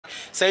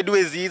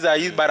sideways za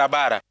hii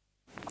barabara.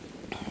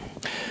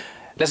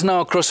 Let's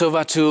now cross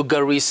over to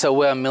Garissa,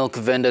 where milk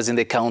vendors in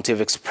the county have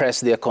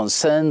expressed their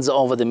concerns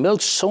over the milk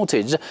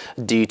shortage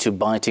due to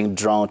biting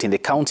drought in the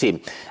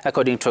county.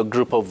 According to a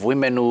group of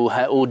women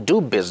who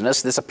do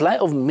business, the supply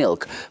of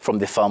milk from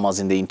the farmers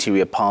in the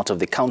interior part of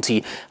the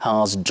county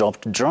has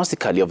dropped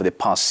drastically over the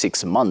past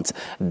 6 months.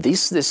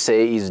 This, they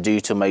say, is due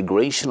to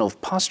migration of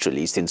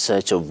pastoralists in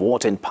search of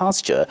water and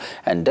pasture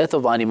and death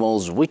of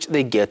animals which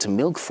they get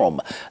milk from.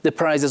 The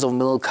prices of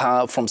milk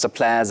from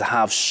suppliers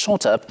have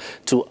shot up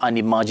to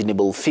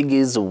unimaginable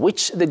figures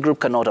which the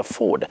group cannot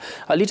afford.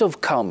 A litre of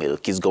cow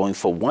milk is going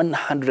for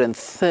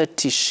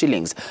 130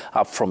 shillings,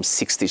 up from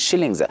 60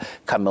 shillings.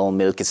 Camel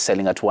milk is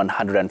selling at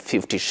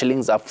 150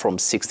 shillings, up from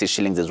 60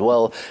 shillings as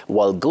well,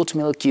 while goat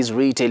milk is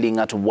retailing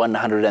at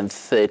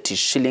 130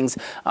 shillings,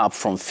 up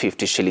from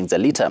 50 shillings a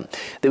litre.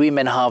 The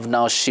women have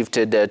now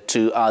shifted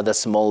to other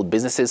small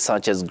businesses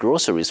such as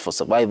groceries for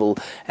survival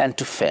and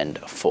to fend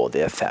for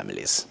their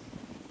families.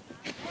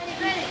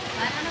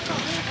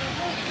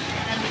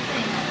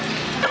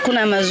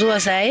 Kuna maziwa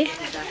sahi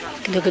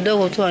kidogo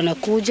kidogo tu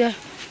anakuja.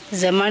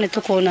 Zamani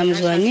tuko na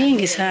maziwa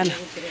nyingi sana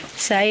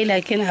sahi,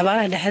 lakini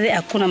habara dahadi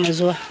hakuna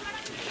maziwa.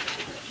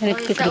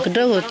 Kidogo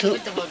kidogo tu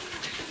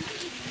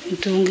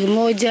mtungi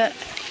moja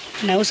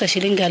nauza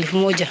shilingi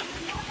 1000.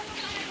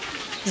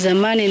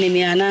 Zamani ni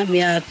 400,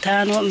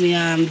 500,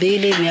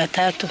 200,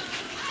 300.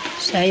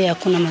 Sahi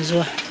hakuna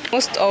maziwa.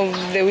 Most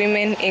of the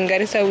women in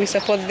Garissa, we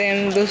support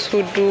them, those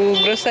who do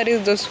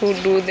groceries, those who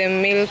do the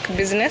milk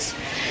business.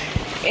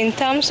 In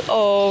terms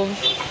of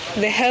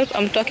the help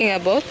I'm talking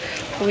about,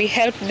 we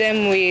help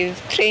them with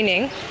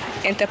training,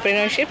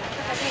 entrepreneurship,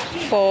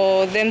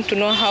 for them to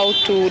know how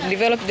to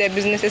develop their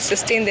businesses,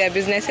 sustain their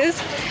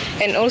businesses,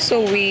 and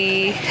also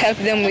we help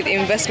them with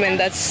investment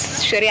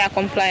that's Sharia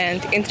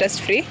compliant,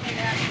 interest free.